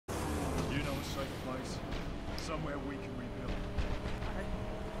somewhere we can rebuild.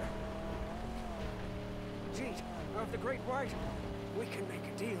 Jeet, of the Great White, we can make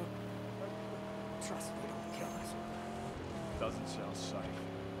a deal. Trust they don't kill us. Doesn't sound safe.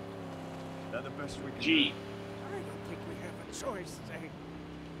 That the best we can Jeet. I don't think we have a choice, Zane.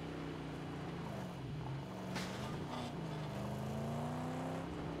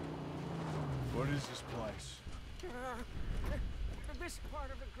 What is this place? This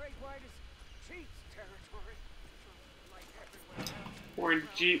part of the Great White is Jeet's territory. Like everywhere else. We're in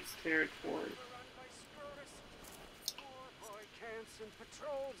Jeet's territory. Run by Scrotus. Poor boy camps and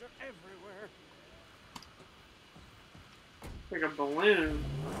patrols are everywhere. Like a balloon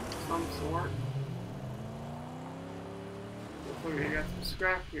of some sort. Looks like we got some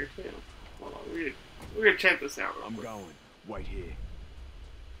scrap here too. Hold on, we're gonna check this out real I'm quick. going. Wait here.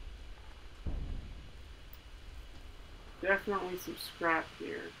 Definitely some scrap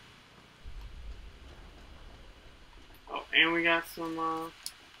here. Oh, and we got some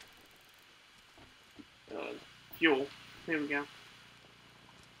fuel. Here we go.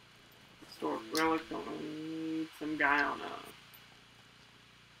 Store relic. Don't need some guy on a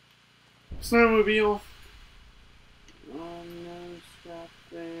snowmobile. No scrap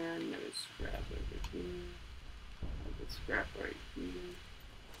there. No scrap over here. The scrap right here.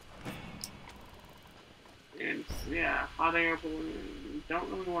 And yeah, hot air balloon. Don't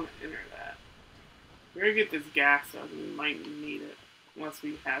really want to enter that. We're gonna get this gas up. We might need it unless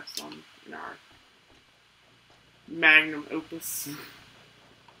we have some in our magnum opus.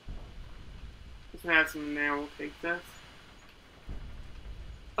 If we have some in there, we'll take this.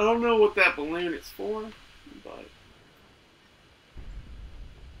 I don't know what that balloon is for, but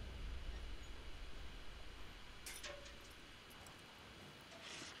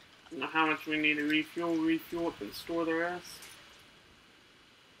I don't know how much we need to refuel up and store the rest.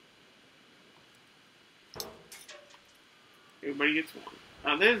 Everybody gets one.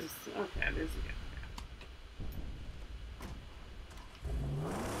 Oh, there's, okay, there's a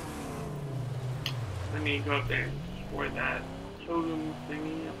I need to go up there and destroy that totem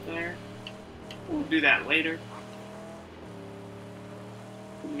thingy up there. We'll do that later.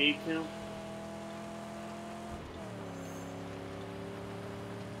 We need to.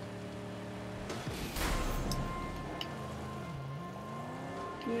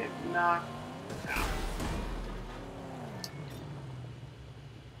 Get knocked out.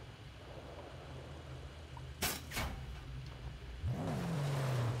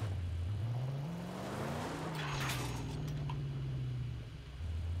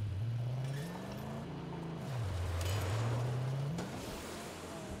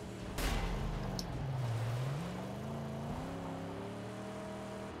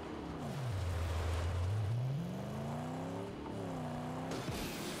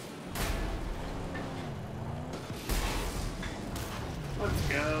 Let's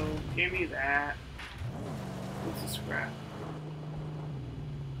go. Give me that. What's a scrap?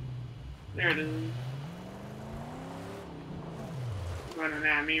 There it is. Running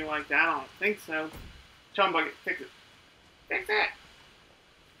at me like that? I don't think so. Chum bucket, fix it. Fix it!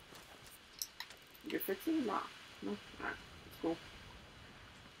 You can fix it or not? No? Alright. That's cool.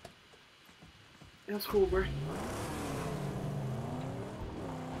 That's cool, bro.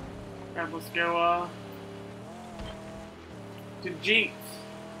 Alright, let's go, to Jeet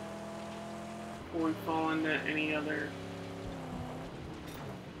before we fall into any other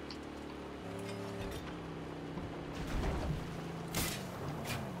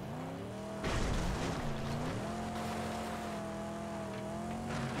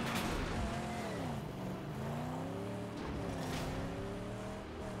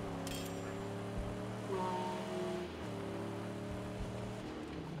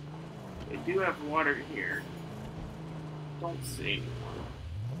they do have water here. Don't see anyone.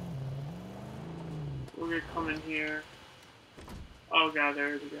 We're gonna come in here. Oh god,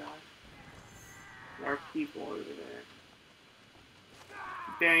 there's a guy. There are people over there.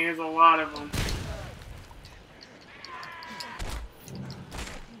 Dang, there's a lot of them.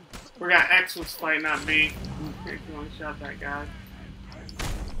 We got X was fight, not B. Here, you want to shot that guy.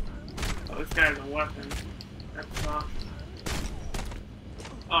 Oh, this guy's a weapon. That sucks.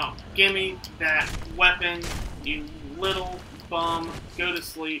 Oh, gimme that weapon, you little bum. Go to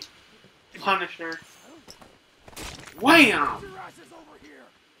sleep. Punisher. Wham!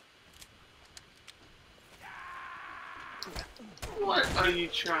 What are you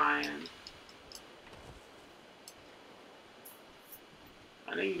trying?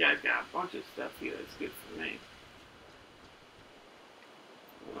 I think you guys got a bunch of stuff here that's good for me.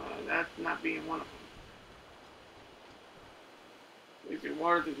 That's not being one of them. There's your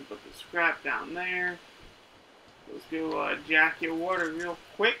water, you can put the scrap down there. Let's go jack your water real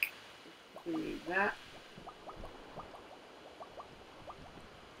quick. We need that.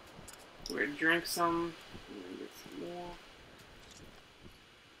 We're gonna drink some. We're gonna get some more.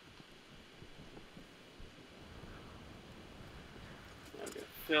 I'm gonna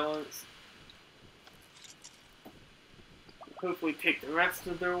fill it. Hopefully take the rest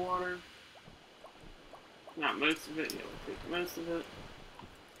of their water. Not most of it, yeah, we'll take most of it.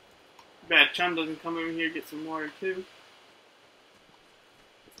 Bad Chum doesn't come over here to get some water too.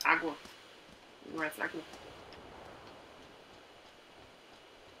 It's agua. That's agua.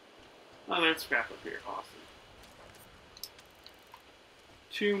 Oh, there's scrap up here. Awesome.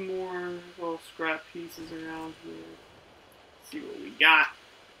 2 more little scrap pieces around here. Let's see what we got.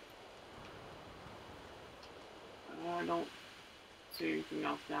 I don't see anything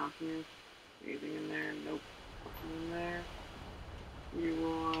else down here. Anything in there? Nope. Nothing in there. We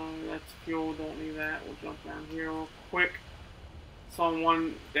will, that's fuel, don't need that. We'll jump down here real quick. Saw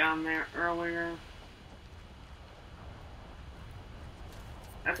one down there earlier.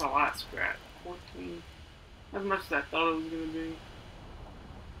 That's a lot of scrap. 14. As much as I thought it was going to be.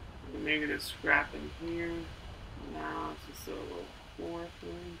 Maybe there's scrap in here. No, it's just a little floor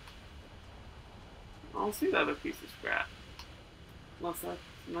thing. I don't see the other piece of scrap. Unless that's,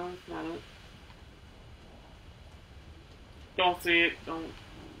 no, that's not it. Don't see it, don't,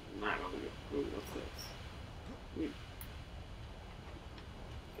 I'm not gonna go. Ooh, what's this?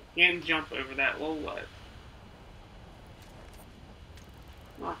 Can't jump over that little ledge.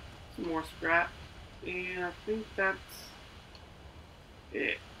 Ah, some more scrap. And I think that's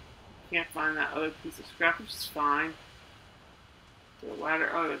it. Can't find that other piece of scrap, which is fine. The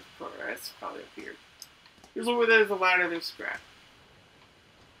ladder, oh, that's probably up here. Usually where there's a ladder, there's scrap.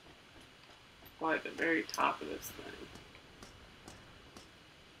 Probably at the very top of this thing.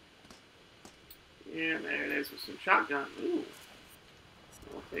 And there it is with some shotgun. Ooh.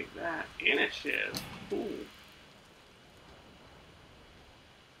 I'll take that. And a shiv. Cool.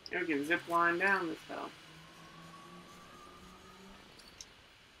 And we can zip line down this hell.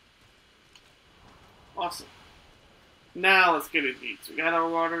 Awesome. Now let's get it, Jeet. So we got our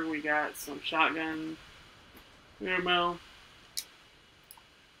water, we got some shotgun ammo.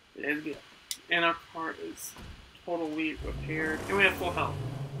 Let's get. And our cart is totally repaired. And we have full health.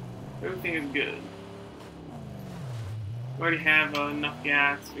 Everything is good. We already have enough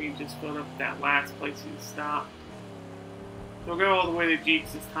gas. We just filled up that last place we stopped. So we'll go all the way to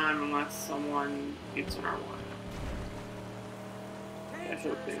Jeet's this time unless someone gets in our way. That's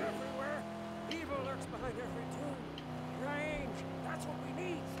okay. Everywhere. Evil lurks behind every tomb. Range. That's what we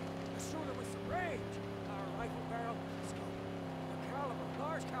need. A shooter with some range. Our rifle barrel. Scope. The caliber.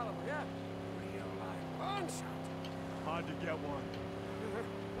 Large caliber, yeah. Real live bone shot. Hard to get one.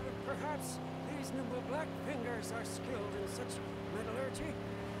 Perhaps these nimble black fingers are skilled in such metallurgy.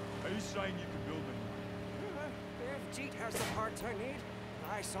 Are you saying you can build them? If Jeet has the parts I need,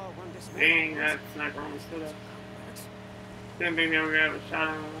 I saw one dismantled. Dang, that sniper almost hit us. Didn't think they were gonna have a shot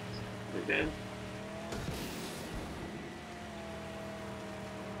on us. They did.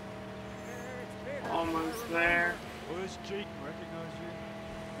 Almost there. Well, this Jeet recognize you?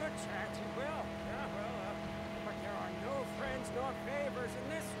 Good chance he will. Yeah, well, but there are no friends nor favors in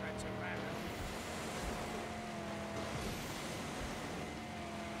this wretched land.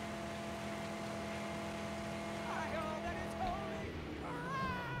 By all that is holy!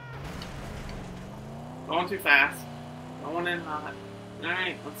 Going too fast. Going in hot.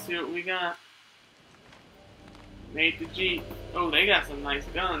 Alright, let's see what we got. Made the Jeet. Oh, they got some nice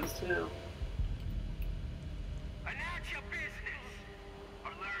guns, too. Announce your business,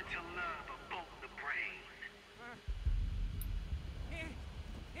 or learn to love a bolt in the brain.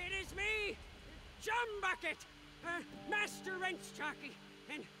 It is me, Chum Bucket, Master Wrench Jockey,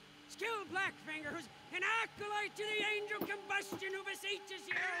 and skilled Blackfinger, who's an acolyte to the Angel Combustion who beseeches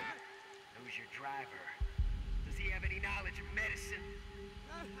you. Who's your driver? Does he have any knowledge of medicine?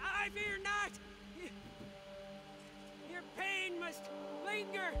 I fear not. Your pain must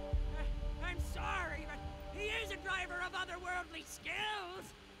linger. I'm sorry, but he is a driver of otherworldly skills.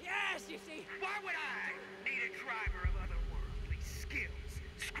 Yes, you see. Why would I need a driver of otherworldly skills?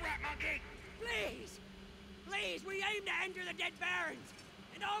 Scrap monkey! Please, please, we aim to enter the Dead Barrens,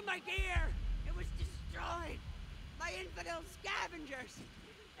 and all my gear, it was destroyed by infidel scavengers,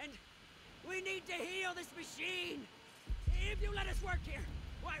 and we need to heal this machine. If you let us work here,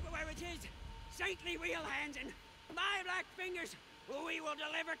 why, with his saintly wheel hands and my black fingers, we will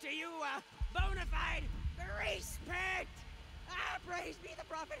deliver to you a bona fide respect. Ah, praise be the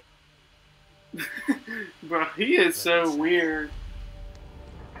prophet. Bro, he is so weird.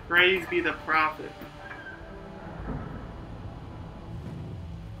 Praise be the prophet.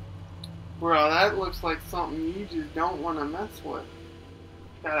 Bro, that looks like something you just don't want to mess with.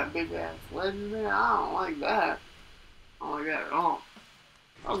 Got a big ass ledge in there. I don't like that. I don't like that at all.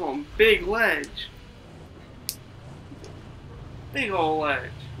 I was on big ledge. Big old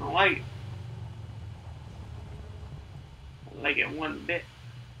ledge. I like it. I like it one bit.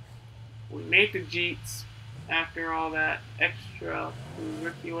 We made the Jeets after all that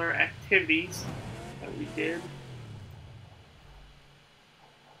extracurricular activities that we did.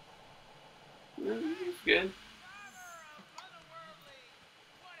 It was good.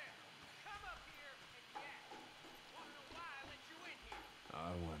 I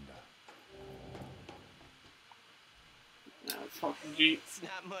wonder. Now let's talk to Jeet. It's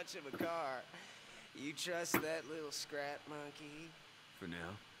not much of a car. You trust that little scrap monkey? For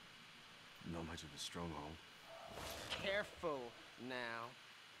now, not much of a stronghold. Careful now.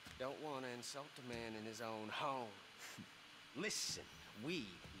 Don't want to insult a man in his own home. Listen, we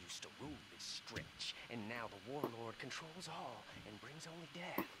used to rule this stretch, and now the warlord controls all and brings only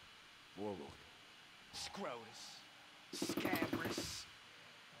death. Warlord. Scrotus, Scabrous,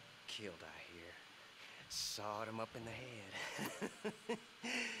 killed, I hear. Sawed him up in the head.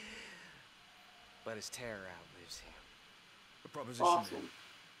 But his terror outlives him. The proposition Awesome.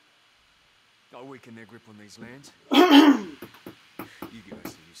 I'll weaken their grip on these lands. You give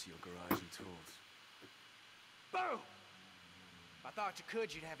us the use of your garage and tools. Boom! If I thought you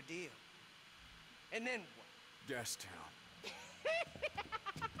could, you'd have a deal. And then what? Gastown.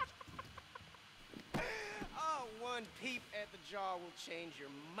 Oh, one peep at the jaw will change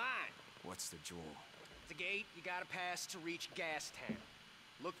your mind. What's the jaw? It's a gate you gotta pass to reach Gastown.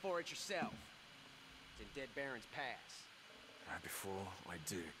 Look for it yourself. It's in Dead Baron's Pass. Right before I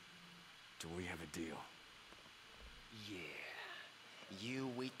do we have a deal? Yeah. You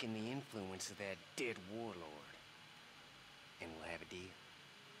weaken the influence of that dead warlord. And we'll have a deal.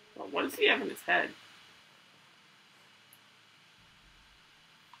 Well, what does he have in his head?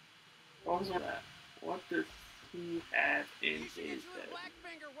 What was that? What does he have in his head?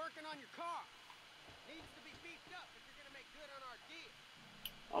 Blackfinger working on your car. Needs to be beefed up if you're gonna make good on our deal.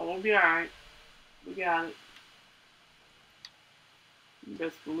 Oh, we'll be alright. We got it. You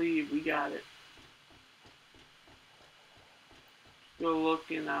best believe we got it. Go look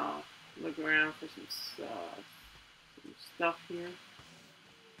and look around for some stuff here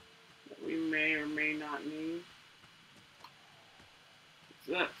that we may or may not need. What's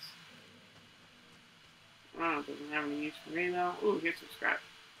this? I don't know, it doesn't have any use for me though. Ooh, get some scrap.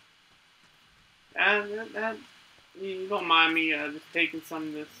 That you don't mind me just taking some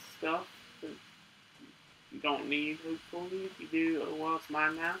of this stuff that you don't need, hopefully. If you do, oh well, it's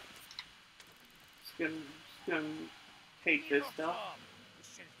mine now. Just gonna take this stuff.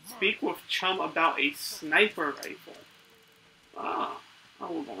 Speak with chum about a sniper rifle. Oh,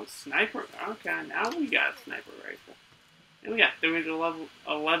 we're going sniper. Okay, now we got a sniper rifle. And we got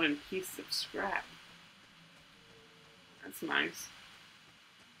 311 pieces of scrap. That's nice.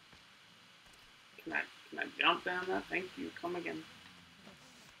 Can I jump down that? Thank you. Come again.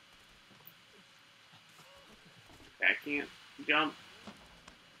 Okay, I can't jump.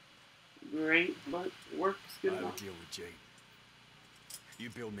 Great, but works good I have enough. a deal with Jeet. You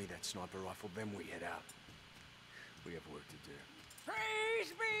build me that sniper rifle, then we head out. We have work to do.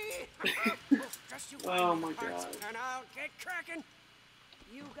 Praise be! Just you Oh wait my parts, God. And I'll get cracking.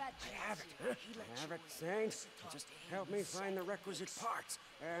 You got I have it, thanks. Just help me find the requisite parts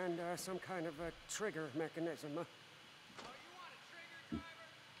and some kind of a trigger mechanism. Oh, you want a trigger, driver?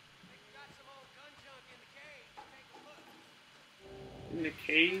 Think we got some old gun junk in the cage. Take a look. In the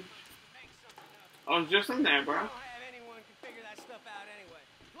cage? Make something of it. I was just in there, I bro. don't have anyone can figure that stuff out anyway.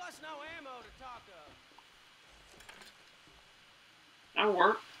 Plus no ammo to talk of. That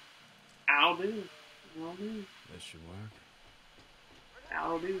worked. I'll do. I'll do. That should work.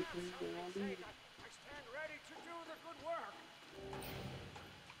 I'll do. I'll do. I stand ready to do the good work.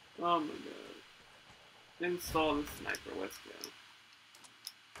 Oh my god. Install the sniper. Let's go.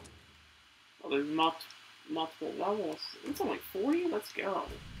 Oh, there's multiple levels. It's only 40? Let's go.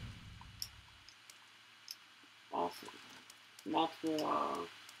 Awesome. Multiple,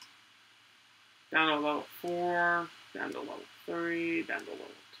 down to level 4, down to level 3, down to level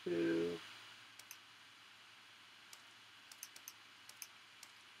 2.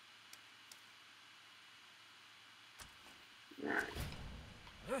 Alright.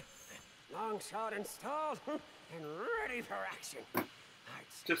 Long shot installed and ready for action.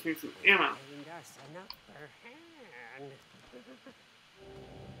 Just need some ammo. And us an upper hand.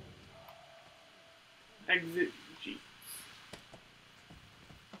 Exit Jeet.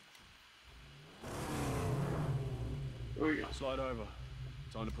 There we go. Slide over.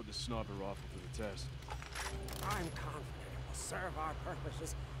 Time to put the sniper rifle to the test. I'm confident it will serve our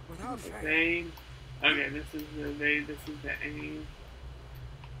purposes without fail. Evade. Okay, this is the evade, this is the aim.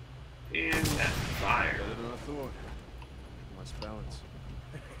 And that's fire. Better than I thought. Nice balance.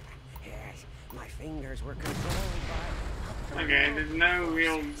 Yes, my fingers were controlled by... Okay, there's no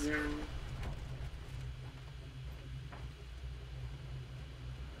real zoom.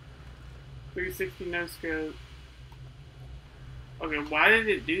 .360 no scope. Okay, why did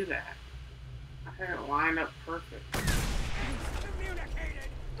it do that? I had it lined up perfect.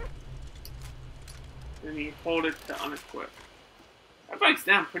 Then you hold it to unequip. That breaks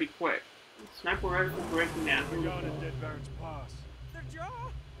down pretty quick. Sniper rifle breaking down. We got it, Dead Baron's Pass. The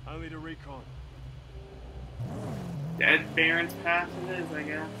jaw? Only to recon. Dead Baron's Pass it is, I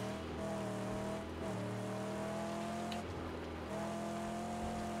guess.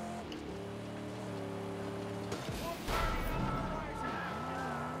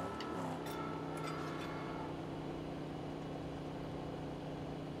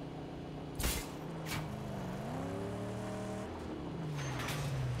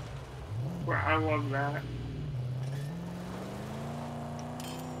 Where I love that.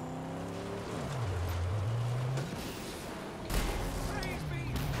 Praise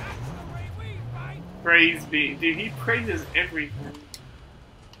be, that's the way we fight. Praise be. Dude, he praises everything.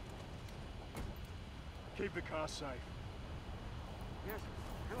 Keep the car safe. Yes.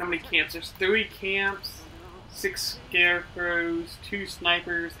 How many camps? There's 3 camps, 6 scarecrows, 2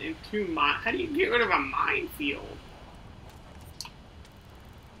 snipers, and 2 mine. How do you get rid of a minefield?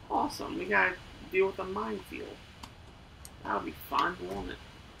 Awesome. We gotta deal with a minefield. That'll be fun, won't it?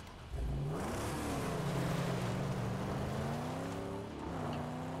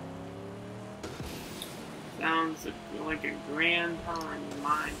 Sounds like a grand time,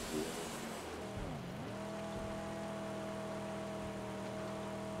 minefield.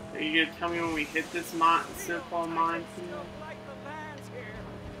 Are you gonna tell me when we hit this so-called minefield? Like the lands here.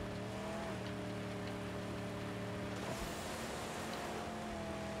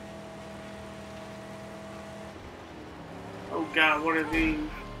 Oh god, what are these?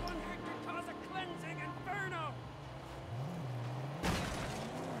 One hector cause a cleansing inferno.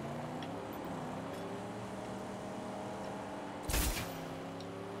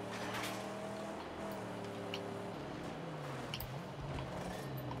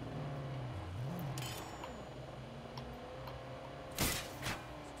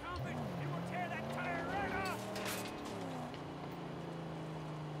 Stomp it, it will tear that tire right off.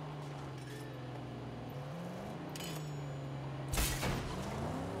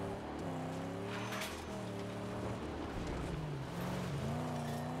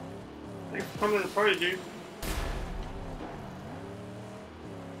 Thanks for coming to the party, dude.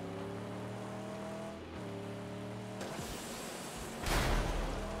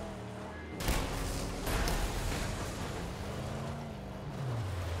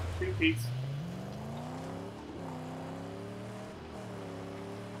 Two-piece.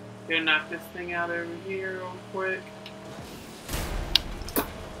 Gonna knock this thing out over here real quick.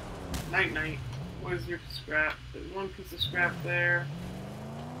 Night-night. What is your scrap? There's 1 piece of scrap there.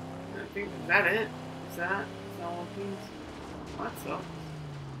 I think, is that it? Is that one piece? Oh, that sucks.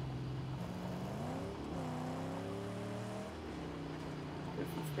 Guess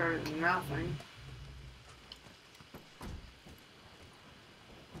it's better than nothing.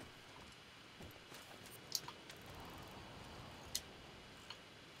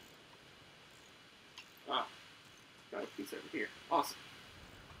 Ah, got a piece over here. Awesome.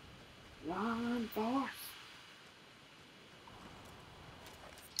 One force.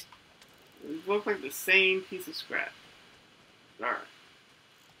 It looked like the same piece of scrap. Alright.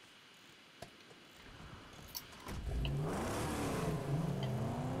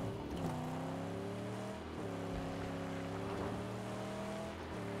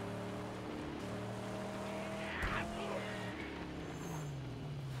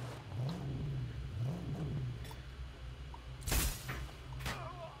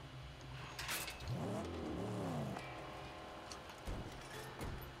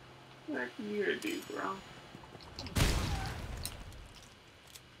 What you gonna do, bro?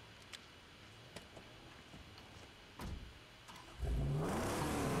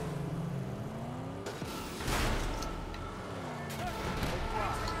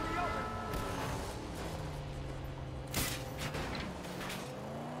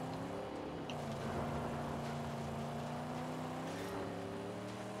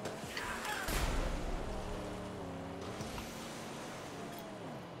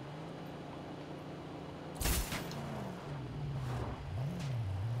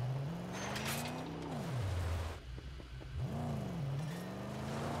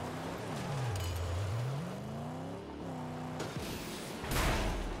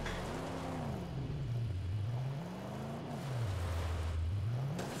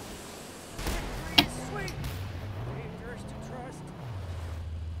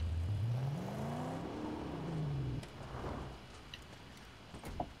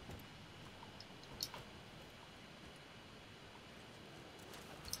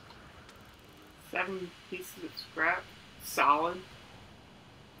 7 pieces of scrap. Solid.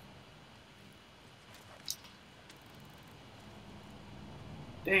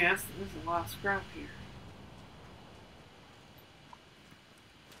 Dang, there's a lot of scrap here.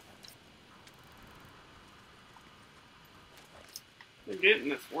 They're getting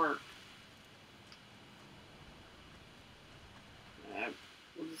this work.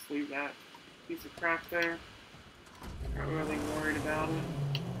 We'll just leave that piece of crap there. Not really worried about it.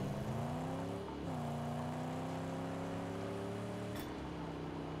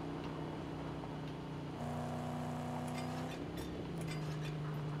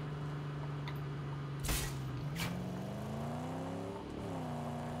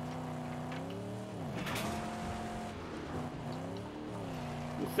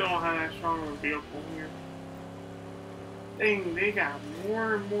 We still don't have that strong of a vehicle here. Dang, they got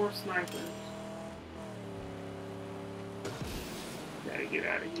more and more snipers. Gotta get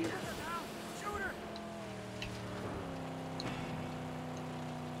out of here.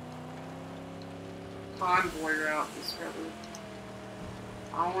 Convoy route discovered.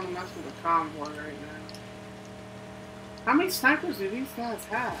 I don't want to mess with a convoy right now. How many snipers do these guys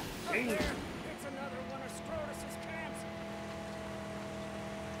have? Dang. It's another one of Scrotus's camps.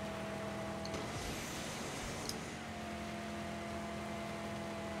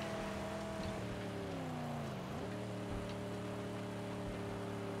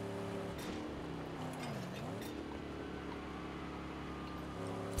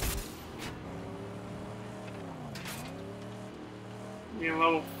 Being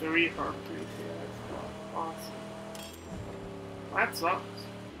level 3 harpoon, yeah, that's awesome. That sucks.